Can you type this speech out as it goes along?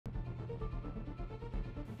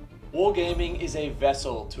Wargaming is a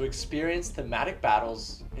vessel to experience thematic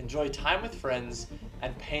battles, enjoy time with friends,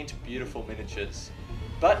 and paint beautiful miniatures.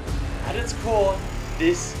 But at its core,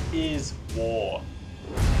 this is war.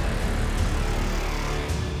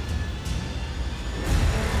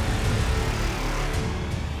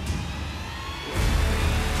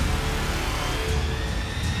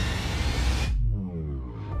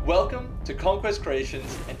 Welcome to Conquest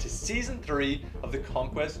Creations and to Season 3 of the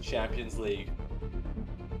Conquest Champions League.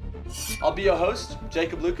 I'll be your host,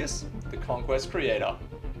 Jacob Lucas, the Conquest creator.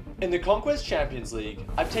 In the Conquest Champions League,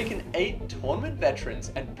 I've taken 8 tournament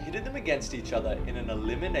veterans and pitted them against each other in an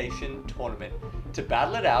elimination tournament to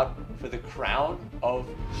battle it out for the crown of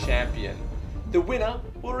champion. The winner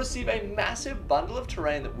will receive a massive bundle of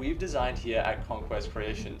terrain that we've designed here at Conquest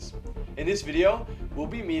Creations. In this video, we'll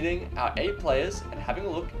be meeting our 8 players and having a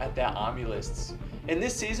look at their army lists. In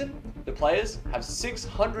this season, the players have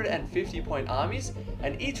 650 point armies,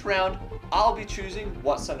 and each round, I'll be choosing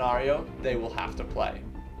what scenario they will have to play.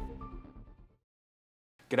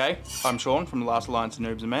 G'day, I'm Sean from the Last Alliance of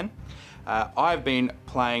Noobs and Men. I've been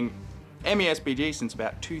playing SBG since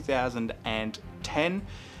about 2010,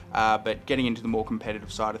 but getting into the more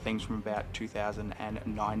competitive side of things from about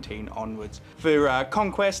 2019 onwards. For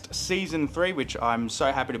Conquest Season 3, which I'm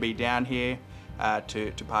so happy to be down here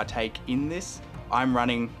to partake in this, I'm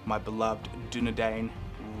running my beloved Dunedain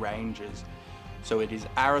Rangers. So it is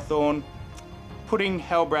Arathorn, putting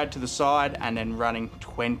Helbrad to the side and then running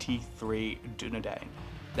 23 Dunedain.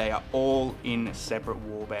 They are all in separate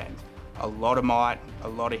warbands. A lot of might, a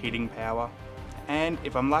lot of hitting power, and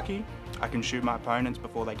if I'm lucky, I can shoot my opponents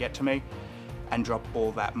before they get to me and drop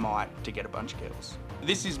all that might to get a bunch of kills.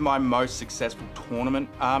 This is my most successful tournament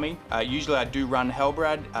army. Usually I do run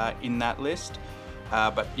Helbrad in that list,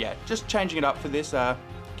 but yeah, just changing it up for this,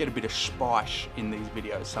 get a bit of spice in these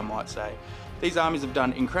videos, some might say. These armies have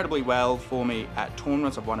done incredibly well for me at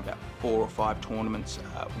tournaments. I've won about 4 or 5 tournaments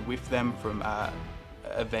with them from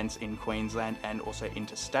events in Queensland and also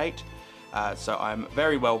interstate. So I'm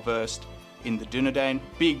very well versed in the Dunedain.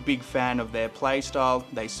 Big fan of their play style.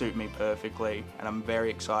 They suit me perfectly, and I'm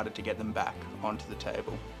very excited to get them back onto the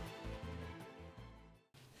table.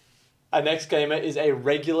 Our next gamer is a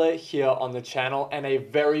regular here on the channel and a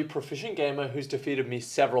very proficient gamer who's defeated me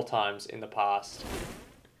several times in the past.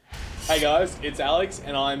 Hey guys, it's Alex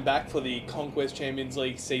and I'm back for the Conquest Champions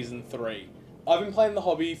League Season 3. I've been playing the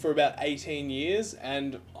hobby for about 18 years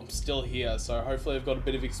and I'm still here, so hopefully I've got a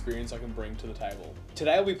bit of experience I can bring to the table.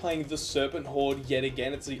 Today I'll be playing the Serpent Horde yet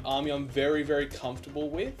again. It's the army I'm very comfortable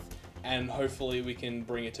with, and hopefully we can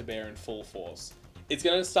bring it to bear in full force. It's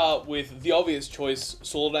going to start with the obvious choice,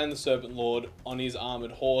 Sauladan the Serpent Lord on his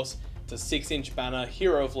armoured horse. It's a 6-inch banner,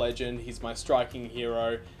 hero of legend. He's my striking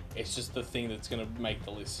hero. It's just the thing that's going to make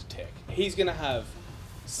the list tick. He's going to have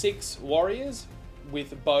 6 warriors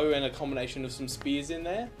with a bow and a combination of some spears in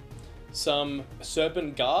there. Some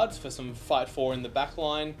serpent guards for some fight for in the back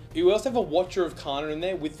line. You also have a Watcher of Kana in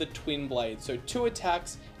there with the twin blade. So 2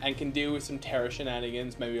 attacks and can deal with some terror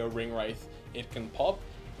shenanigans, maybe a ring wraith it can pop.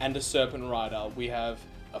 And a Serpent Rider. We have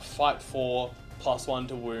a fight for +1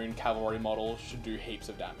 to wound cavalry model, should do heaps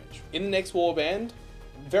of damage. In the next warband,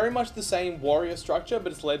 very much the same warrior structure,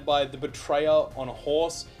 but it's led by the Betrayer on a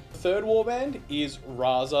horse. The third warband is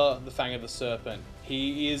Raza, the Fang of the Serpent.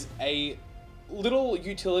 He is a little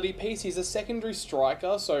utility piece. He's a secondary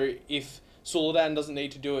striker, so if Sauladan doesn't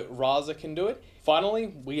need to do it, Raza can do it. Finally,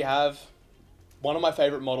 we have one of my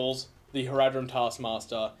favorite models, the Haradrim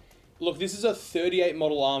Taskmaster. Look, this is a 38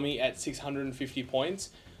 model army at 650 points.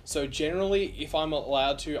 So generally, if I'm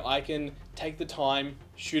allowed to, I can take the time,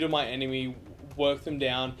 shoot at my enemy, work them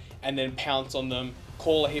down, and then pounce on them,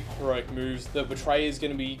 call a heap of heroic moves. The Betrayer is going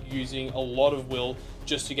to be using a lot of will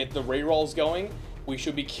just to get the rerolls going. We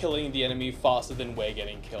should be killing the enemy faster than we're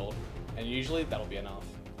getting killed. And usually that'll be enough.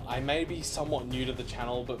 I may be somewhat new to the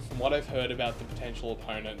channel, but from what I've heard about the potential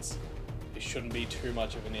opponents, it shouldn't be too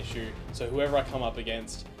much of an issue. So whoever I come up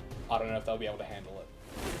against, I don't know if they'll be able to handle it.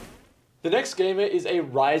 The next gamer is a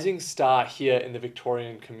rising star here in the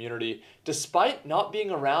Victorian community. Despite not being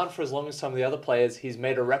around for as long as some of the other players, he's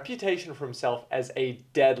made a reputation for himself as a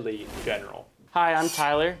deadly general. Hi, I'm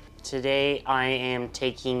Tyler. Today I am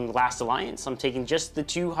taking Last Alliance. I'm taking just the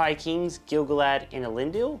 2 High Kings, Gil-galad and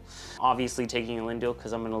Elendil. Obviously taking Elendil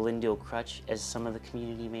because I'm an Elendil crutch, as some of the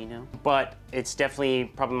community may know. But it's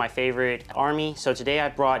definitely probably my favorite army. So today I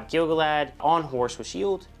brought Gil-galad on horse with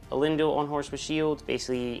shield, Elendil on horse with shield,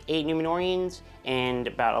 basically 8 Numenorians, and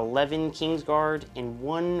about 11 Kingsguard, and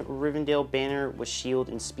 1 Rivendell banner with shield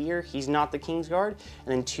and spear. He's not the Kingsguard, and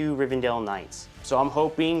then 2 Rivendell Knights. So I'm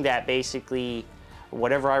hoping that basically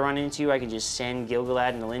Whatever I run into, I can just send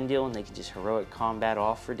Gilgalad and Elendil and they can just heroic combat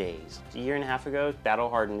off for days. A year and a half ago, Battle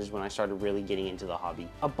Hardened is when I started really getting into the hobby.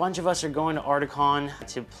 A bunch of us are going to Articon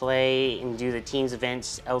to play and do the teams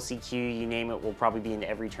events, LCQ, you name it, will probably be in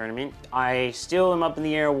every tournament. I still am up in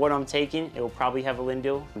the air what I'm taking. It will probably have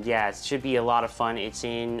Elendil. Yeah, it should be a lot of fun. It's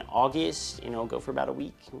in August and it'll go for about a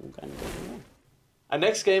week. We'll kind of go from there. Our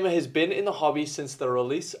next gamer has been in the hobby since the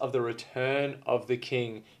release of the Return of the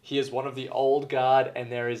King. He is one of the old guard and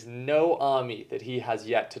there is no army that he has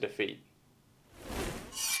yet to defeat.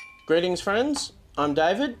 Greetings friends, I'm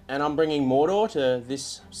David and I'm bringing Mordor to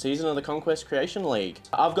this season of the Conquest Creation League.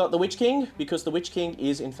 I've got the Witch King because the Witch King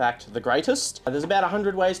is in fact the greatest. There's about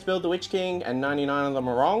 100 ways to build the Witch King and 99 of them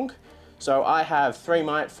are wrong. So I have 3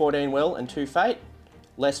 Might, 14 Will and 2 Fate.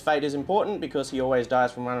 Less Fate is important because he always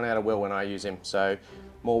dies from running out of Will when I use him, so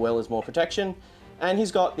more Will is more protection. And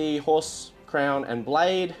he's got the Horse, Crown and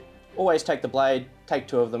Blade. Always take the Blade, take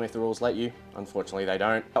 2 of them if the rules let you. Unfortunately they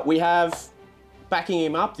don't. But we have, backing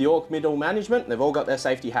him up, the Orc Middle Management. They've all got their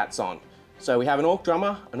safety hats on. So we have an Orc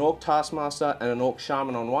Drummer, an Orc Taskmaster and an Orc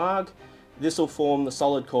Shaman on Warg. This will form the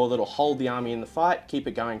solid core that'll hold the army in the fight, keep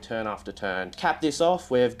it going turn after turn. To cap this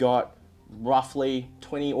off, we've got roughly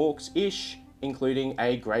 20 Orcs-ish, including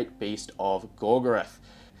a great beast of Gorgoroth.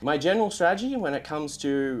 My general strategy when it comes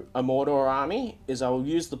to a Mordor army is I will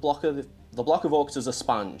use the block of orcs as a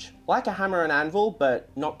sponge. Like a hammer and anvil,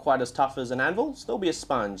 but not quite as tough as an anvil, still be a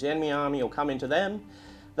sponge. The enemy army will come into them.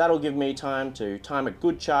 That'll give me time to time a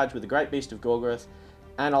good charge with the great beast of Gorgoroth,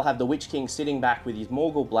 and I'll have the Witch King sitting back with his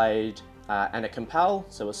Morgul Blade and a Compel,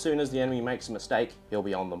 so as soon as the enemy makes a mistake, he'll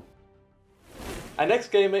be on them. Our next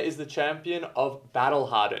gamer is the champion of Battle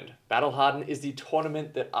Hardened. Battle Hardened is the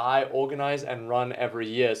tournament that I organize and run every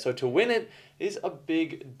year, so to win it is a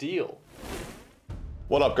big deal.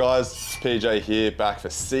 What up guys, it's PJ here, back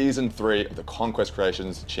for Season 3 of the Conquest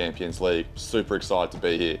Creations Champions League. Super excited to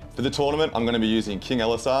be here. For the tournament, I'm going to be using King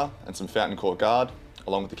Elisar and some Fountain Court Guard,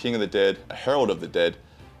 along with the King of the Dead, a Herald of the Dead,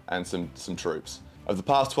 and some troops. Over the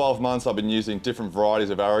past 12 months, I've been using different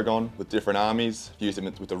varieties of Aragon with different armies, using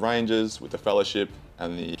it with the Rangers, with the Fellowship,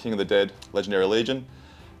 and the King of the Dead, Legendary Legion.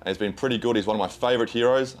 And he's been pretty good. He's one of my favorite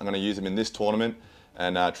heroes. I'm going to use him in this tournament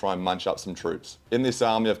and try and munch up some troops. In this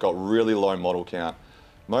army, I've got really low model count.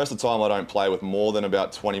 Most of the time, I don't play with more than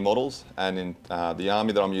about 20 models, and in the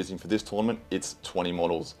army that I'm using for this tournament, it's 20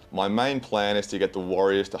 models. My main plan is to get the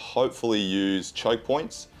warriors to hopefully use choke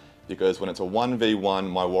points, because when it's a 1v1,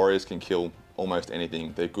 my warriors can kill almost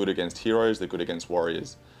anything. They're good against heroes, they're good against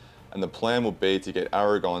warriors. And the plan will be to get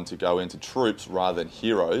Aragon to go into troops rather than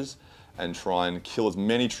heroes and try and kill as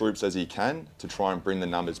many troops as he can to try and bring the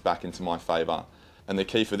numbers back into my favour. And the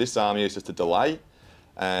key for this army is just to delay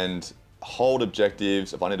and hold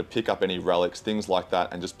objectives, if I need to pick up any relics, things like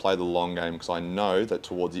that, and just play the long game, because I know that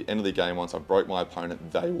towards the end of the game, once I broke my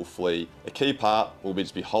opponent, they will flee. A key part will be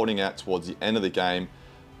just be holding out towards the end of the game,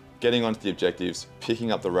 getting onto the objectives,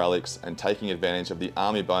 picking up the relics, and taking advantage of the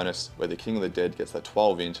army bonus where the King of the Dead gets that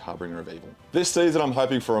 12-inch Harbinger of Evil. This season, I'm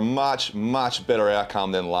hoping for a much better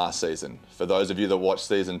outcome than last season. For those of you that watched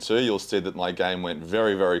Season 2, you'll see that my game went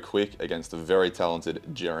very quick against the very talented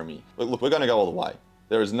Jeremy. But look, we're going to go all the way.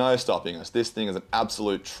 There is no stopping us. This thing is an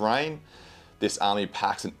absolute train. This army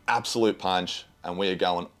packs an absolute punch, and we are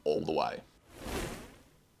going all the way.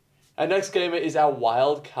 Our next gamer is our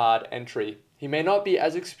wild card entry. He may not be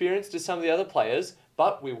as experienced as some of the other players,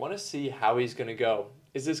 but we want to see how he's going to go.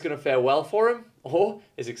 Is this going to fare well for him, or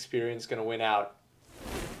is experience going to win out?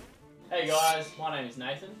 Hey guys, my name is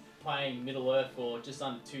Nathan, playing Middle Earth for just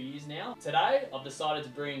under 2 years now. Today, I've decided to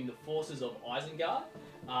bring the forces of Isengard.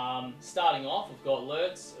 Starting off, I've got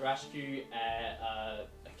Lurtz, Rashku, a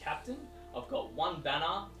captain. I've got 1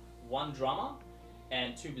 banner, 1 drummer,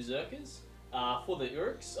 and 2 berserkers. For the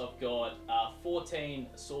Uruks, I've got 14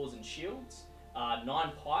 swords and shields,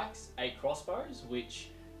 9 pikes, 8 crossbows, which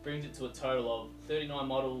brings it to a total of 39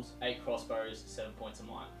 models, 8 crossbows, 7 points of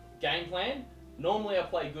might. Game plan, normally I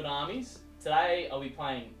play good armies. Today I'll be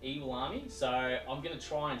playing evil army, so I'm going to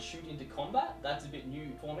try and shoot into combat. That's a bit new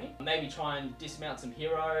for me. Maybe try and dismount some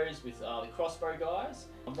heroes with the crossbow guys.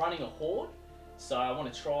 I'm running a horde, so I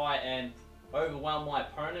want to try and overwhelm my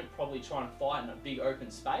opponent, probably try and fight in a big open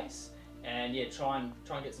space. And yeah, try and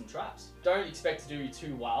get some traps. Don't expect to do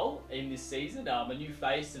too well in this season. A new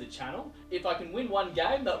face to the channel. If I can win 1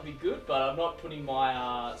 game, that would be good, but I'm not putting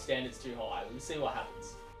my standards too high. We'll see what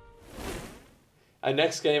happens. Our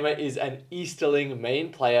next gamer is an Easterling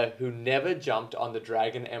main player who never jumped on the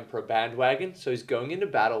Dragon Emperor bandwagon, so he's going into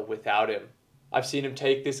battle without him. I've seen him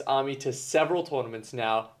take this army to several tournaments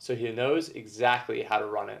now, so he knows exactly how to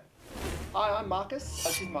run it. Hi, I'm Marcus.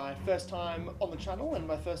 This is my first time on the channel and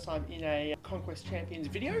my first time in a Conquest Champions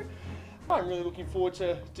video. I'm really looking forward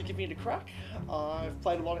to giving it a crack. I've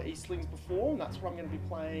played a lot of Eastlings before, and that's what I'm going to be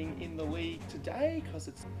playing in the league today because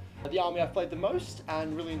it's the army I've played the most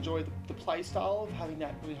and really enjoy the play style of having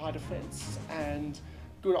that really high defense and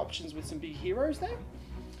good options with some big heroes there.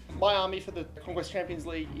 My army for the Conquest Champions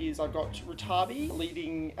League is I've got Rutabi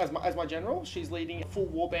leading as my general. She's leading a full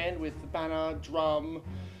warband with banner, drum,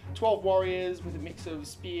 12 warriors with a mix of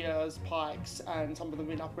spears, pikes, and some of them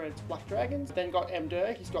been upgraded to Black Dragons. Then got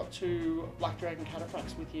Mdur, he's got 2 Black Dragon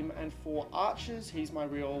cataphracts with him and 4 archers. He's my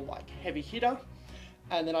real heavy hitter.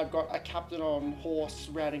 And then I've got a captain on horse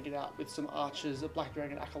rounding it out with some archers, a Black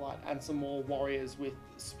Dragon acolyte, and some more warriors with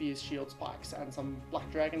spears, shields, pikes, and some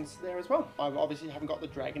Black Dragons there as well. I obviously haven't got the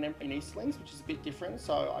Dragon Emperor in Eastlings, which is a bit different,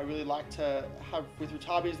 so I really like to have, with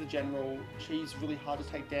Rutabi as the general, she's really hard to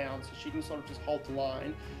take down, so she can sort of just hold the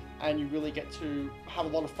line, and you really get to have a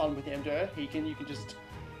lot of fun with Mdur. You can just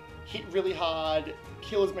hit really hard,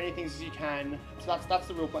 kill as many things as you can. So that's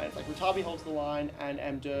the real plan. It's like Rutabi holds the line, and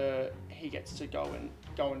Mdur, he gets to go and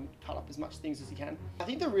cut up as much things as he can. I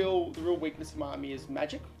think the real weakness of my army is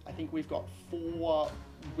magic. I think we've got 4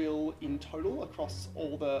 will in total across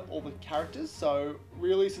all the characters, so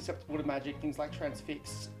really susceptible to magic. Things like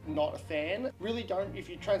transfix, not a fan. Really don't, if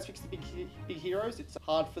you transfix the big heroes, it's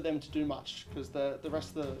hard for them to do much because the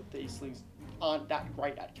rest of the Eastlings aren't that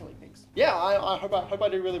great at killing things. Yeah, I hope I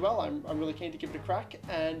do really well. I'm really keen to give it a crack,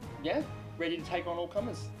 and yeah, ready to take on all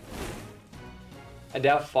comers. And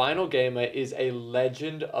our final gamer is a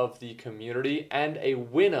legend of the community and a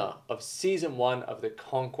winner of Season 1 of the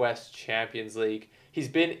Conquest Champions League. He's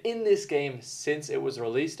been in this game since it was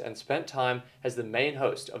released and spent time as the main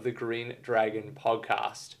host of the Green Dragon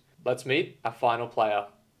podcast. Let's meet our final player.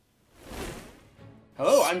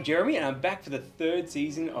 Hello, I'm Jeremy and I'm back for the 3rd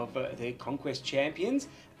season of the Conquest Champions.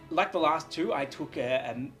 Like the last 2, I took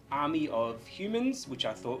an army of humans, which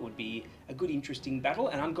I thought would be a good, interesting battle,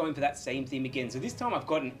 and I'm going for that same theme again. So this time I've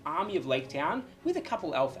got an army of Lake Town with a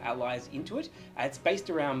couple elf allies into it. It's based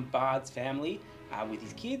around Bard's family with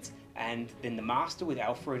his kids, and then the Master with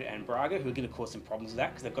Alfred and Braga, who are going to cause some problems with that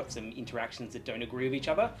because they've got some interactions that don't agree with each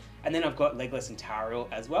other. And then I've got Legolas and Tariel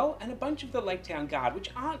as well, and a bunch of the Lake Town Guard, which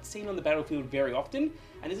aren't seen on the battlefield very often,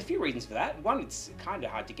 and there's a few reasons for that. One, it's kind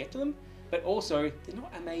of hard to get to them, but also they're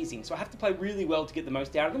not amazing, so I have to play really well to get the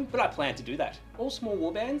most out of them, but I plan to do that. All small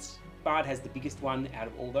warbands. Bard has the biggest one out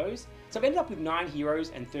of all those. So I've ended up with 9 heroes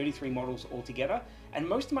and 33 models altogether, and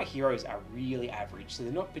most of my heroes are really average, so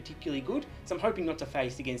they're not particularly good, so I'm hoping not to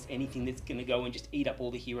face against anything that's going to go and just eat up all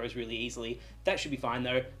the heroes really easily. That should be fine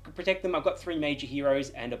though. Could protect them. I've got 3 major heroes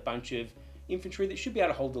and a bunch of infantry that should be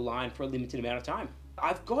able to hold the line for a limited amount of time.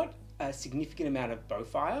 I've got a significant amount of bow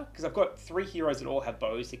fire because I've got 3 heroes that all have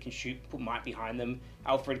bows that can shoot, put might behind them.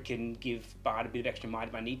 Alfred can give Bard a bit of extra might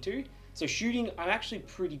if I need to. So shooting, I'm actually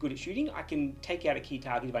pretty good at shooting. I can take out a key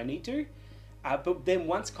target if I need to. But then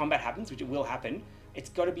once combat happens, which it will happen, it's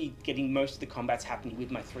got to be getting most of the combats happening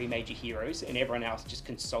with my 3 major heroes and everyone else just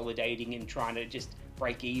consolidating and trying to just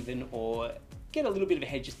break even or get a little bit of a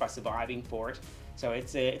head just by surviving for it. So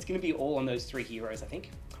it's going to be all on those 3 heroes, I think.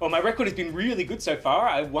 Well, my record has been really good so far.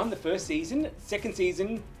 I won the 1st season. 2nd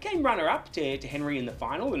season came runner-up to Henry in the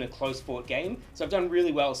final in a close-fought game. So I've done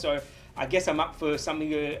really well. So I guess I'm up for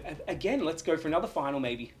something again. Let's go for another final,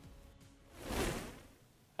 maybe.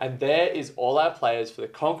 And there is all our players for the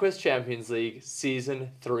Conquest Champions League Season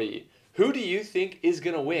 3. Who do you think is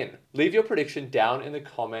going to win? Leave your prediction down in the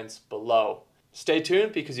comments below. Stay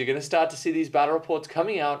tuned because you're going to start to see these battle reports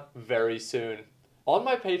coming out very soon. On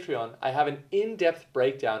my Patreon, I have an in-depth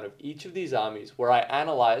breakdown of each of these armies where I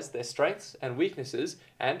analyze their strengths and weaknesses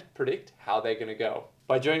and predict how they're going to go.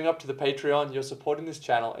 By joining up to the Patreon, you're supporting this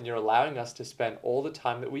channel and you're allowing us to spend all the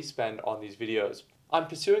time that we spend on these videos. I'm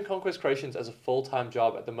pursuing Conquest Creations as a full-time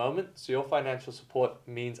job at the moment, so your financial support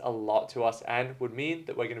means a lot to us and would mean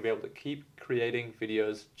that we're going to be able to keep creating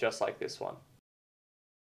videos just like this one.